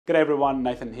G'day everyone,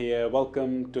 Nathan here.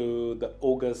 Welcome to the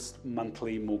August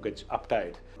monthly mortgage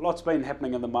update. Lots been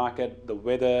happening in the market, the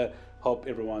weather, hope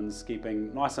everyone's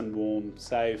keeping nice and warm,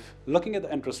 safe. Looking at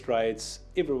the interest rates,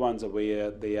 everyone's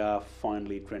aware they are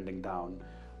finally trending down.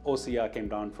 OCR came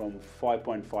down from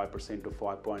 5.5% to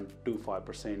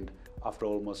 5.25% after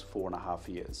almost 4.5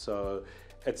 years. So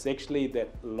it's actually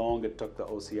that long it took the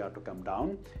OCR to come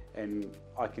down, and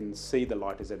I can see the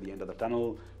light is at the end of the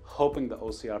tunnel, hoping the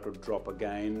OCR to drop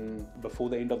again before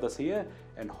the end of this year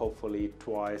and hopefully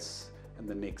twice in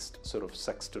the next sort of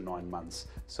 6 to 9 months.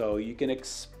 So you can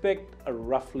expect a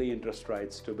roughly interest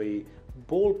rates to be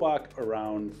ballpark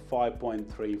around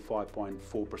 5.3,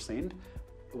 5.4%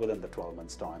 within the 12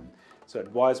 months time. So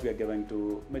advice we are giving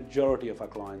to majority of our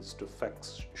clients to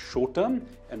fix short term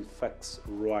and fix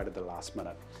right at the last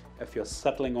minute. If you're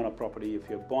settling on a property, if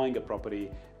you're buying a property,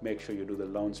 make sure you do the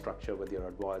loan structure with your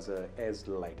advisor as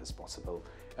late as possible.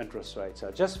 Interest rates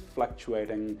are just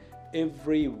fluctuating.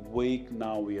 Every week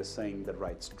now we are seeing the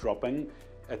rates dropping.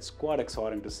 It's quite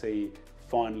exciting to see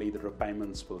finally the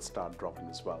repayments will start dropping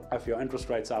as well. If your interest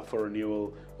rates are up for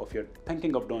renewal, or if you're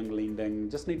thinking of doing lending,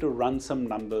 just need to run some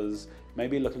numbers,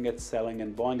 maybe looking at selling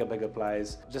and buying a bigger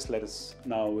place, just let us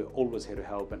know. We're always here to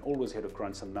help and always here to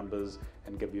crunch some numbers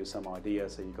and give you some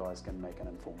ideas so you guys can make an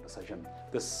informed decision.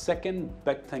 The second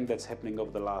big thing that's happening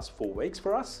over the last 4 weeks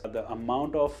for us, the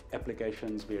amount of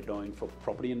applications we are doing for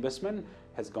property investment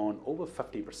has gone over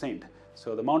 50%.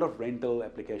 So the amount of rental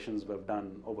applications we've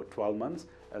done over 12 months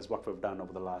is what we've done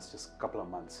over the last just couple of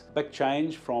months. Big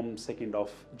change from 2nd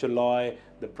of July,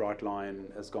 the bright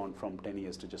line has gone from 10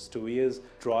 years to just 2 years,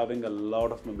 driving a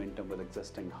lot of momentum with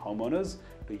existing homeowners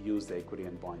to use the equity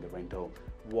and buying a rental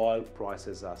while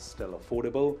prices are still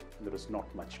affordable and there is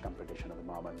not much competition at the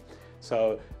moment.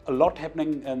 So a lot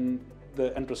happening in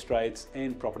the interest rates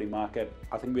and property market.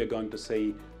 I think we are going to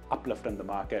see uplift in the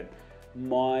market.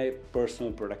 My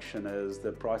personal prediction is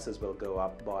the prices will go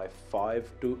up by 5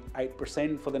 to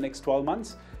 8% for the next 12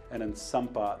 months, and in some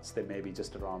parts they may be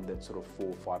just around that sort of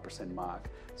 4-5% mark.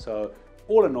 So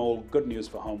all in all, good news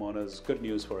for homeowners, good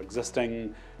news for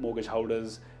existing mortgage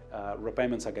holders.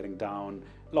 Repayments are getting down,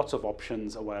 lots of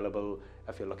options available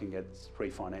if you're looking at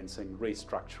refinancing,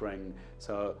 restructuring.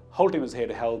 So whole team is here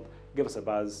to help. Give us a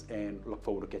buzz and look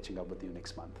forward to catching up with you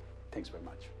next month. Thanks very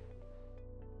much.